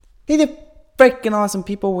Hey there, freaking awesome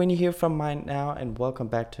people. Winny here from Mind Now, and welcome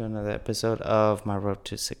back to another episode of my road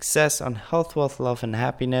to success on health, wealth, love, and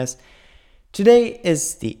happiness. Today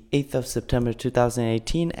is the 8th of September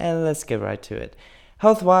 2018, and let's get right to it.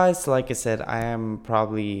 Health wise, like I said, I am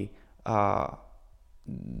probably the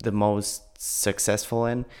most successful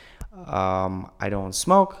in. I don't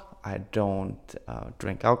smoke, I don't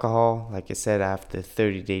drink alcohol. Like I said, I have the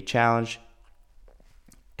 30-day challenge,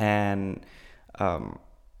 and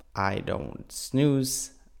I don't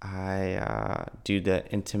snooze. I do the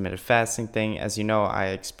intermittent fasting thing. As you know, I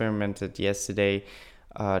experimented yesterday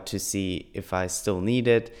to see if I still need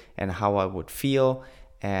it and how I would feel.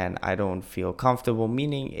 And I don't feel comfortable,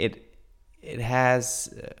 meaning it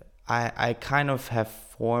has, I kind of have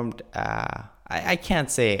formed, I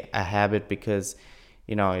can't say a habit because,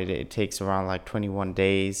 it takes around like 21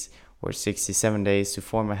 days or 67 days to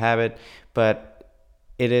form a habit. But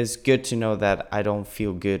it is good to know that I don't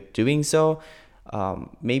feel good doing so.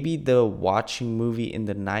 Maybe the watching movie in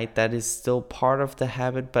the night, that is still part of the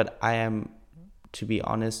habit, but I am, to be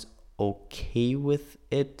honest, okay with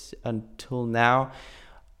it until now.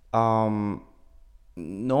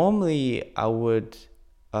 Normally I would,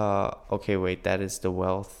 okay, wait, that is the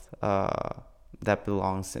wealth, that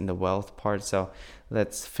belongs in the wealth part. So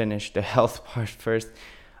let's finish the health part first.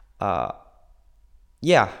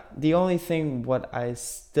 Yeah, the only thing what I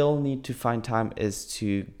still need to find time is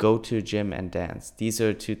to go to a gym and dance. These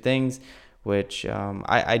are two things which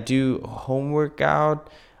I do home workout,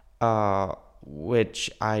 which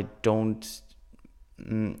I don't,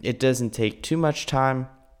 it doesn't take too much time,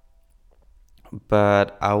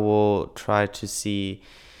 but I will try to see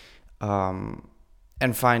and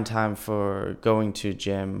find time for going to a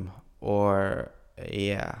gym or,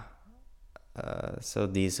 yeah. So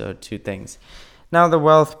these are two things. Now the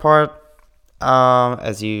wealth part,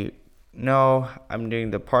 as you know, I'm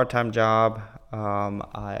doing the part-time job.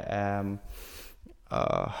 I am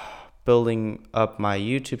building up my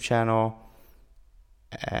YouTube channel,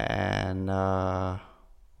 and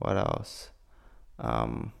what else?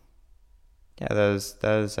 Yeah,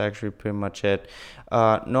 that is actually pretty much it.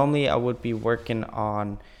 Normally I would be working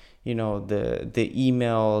on, the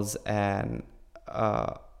emails and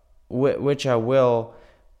which I will.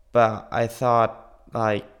 But I thought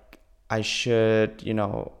like I should,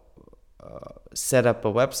 set up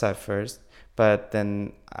a website first. But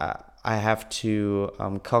then I have to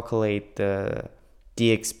calculate the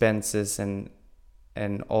expenses and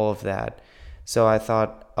all of that. So I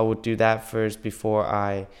thought I would do that first before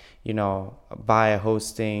I, buy a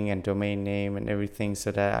hosting and domain name and everything,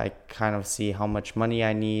 so that I kind of see how much money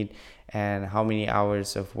I need and how many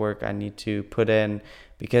hours of work I need to put in,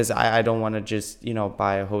 because I don't want to just,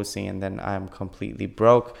 buy a hosting and then I'm completely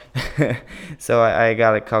broke. So I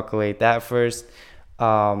got to calculate that first.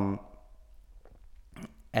 And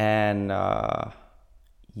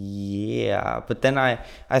yeah, but then I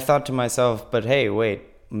thought to myself, but hey,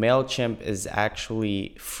 wait, MailChimp is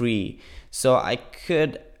actually free. So I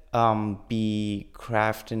could be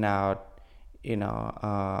crafting out,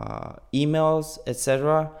 emails,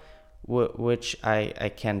 etc., which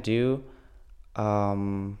I can do.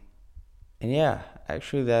 And yeah,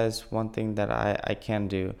 actually that is one thing that I can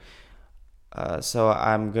do. So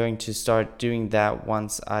I'm going to start doing that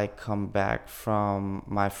once I come back from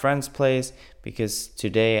my friend's place, because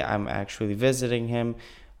today I'm actually visiting him.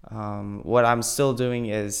 What I'm still doing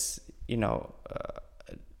is,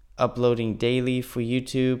 uploading daily for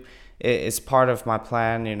YouTube. It's part of my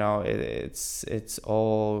plan. It's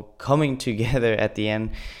all coming together at the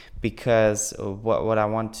end, because what I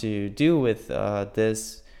want to do with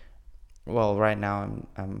this. Well, right now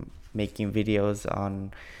I'm making videos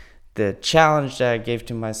on the challenge that I gave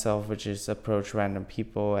to myself, which is approach random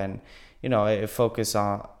people, and it focuses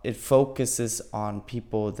on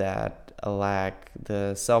people that lack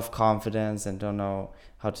the self-confidence and don't know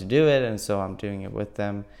how to do it, and so I'm doing it with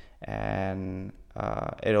them, and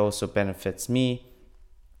it also benefits me.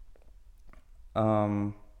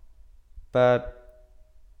 But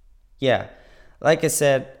yeah, like I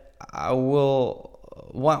said, I will,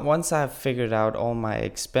 once I've figured out all my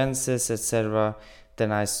expenses, etc.,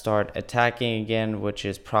 then I start attacking again, which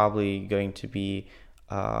is probably going to be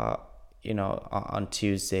on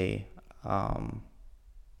Tuesday.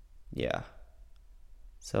 Yeah,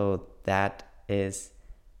 so that is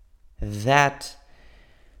that.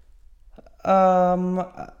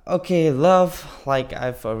 Okay, love, like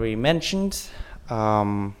I've already mentioned.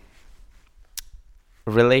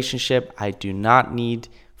 Relationship I do not need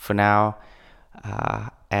for now.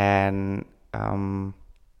 And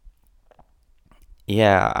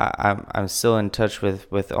yeah, I'm still in touch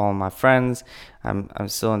with all my friends. I'm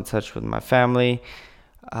still in touch with my family.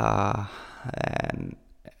 Uh, and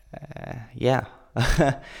yeah.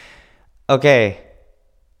 Okay,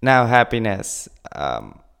 now happiness.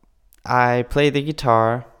 I play the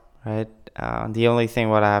guitar, right? The only thing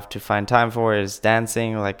what I have to find time for is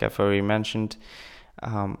dancing, like I've already mentioned.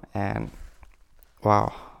 And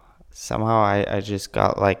wow, somehow I just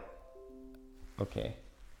got like, okay,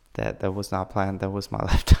 that was not planned. That was my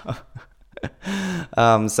laptop.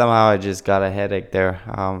 Somehow I just got a headache there.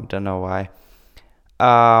 Don't know why.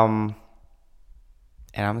 Um,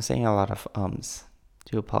 and I'm saying a lot of ums.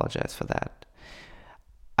 Do apologize for that.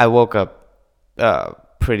 I woke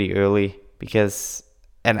up pretty early because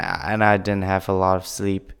and I didn't have a lot of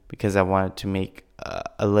sleep because I wanted to make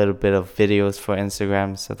a little bit of videos for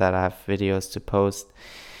Instagram so that I have videos to post.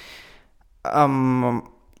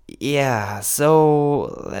 Um, yeah,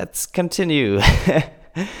 so let's continue.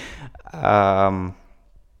 um,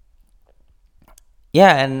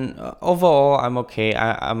 yeah, and overall, I'm okay.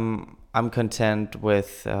 I'm content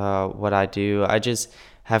with what I do. I just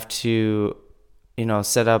have to,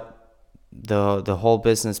 set up the whole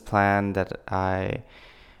business plan that I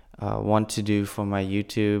want to do for my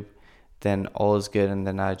YouTube. Then all is good, and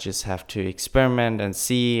then I just have to experiment and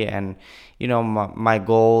see. And my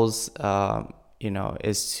goals,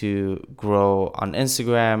 is to grow on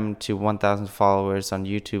Instagram to 1,000 followers, on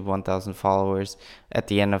YouTube 1,000 followers at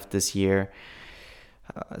the end of this year.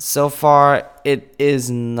 So far, it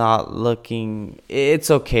is not looking.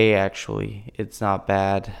 It's okay, actually. It's not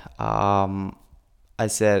bad. I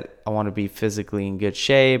said I want to be physically in good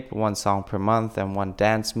shape, one song per month and one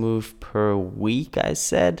dance move per week, I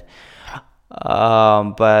said.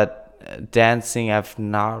 But dancing, I've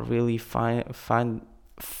not really found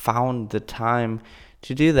the time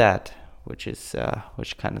to do that, which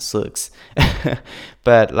kind of sucks.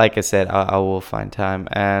 But like I said, I will find time.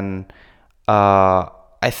 And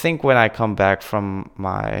I think when I come back from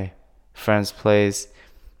my friend's place,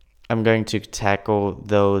 I'm going to tackle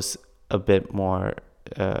those a bit more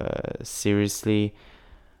seriously.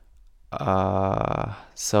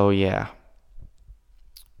 So yeah,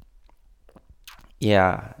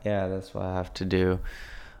 that's what I have to do.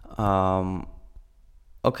 Um,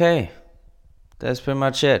 okay, that's pretty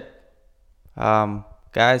much it.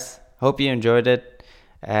 Guys, hope you enjoyed it,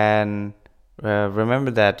 and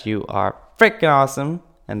remember that you are freaking awesome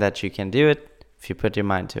and that you can do it if you put your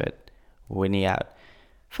mind to it. Winnie out.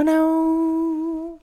 For now.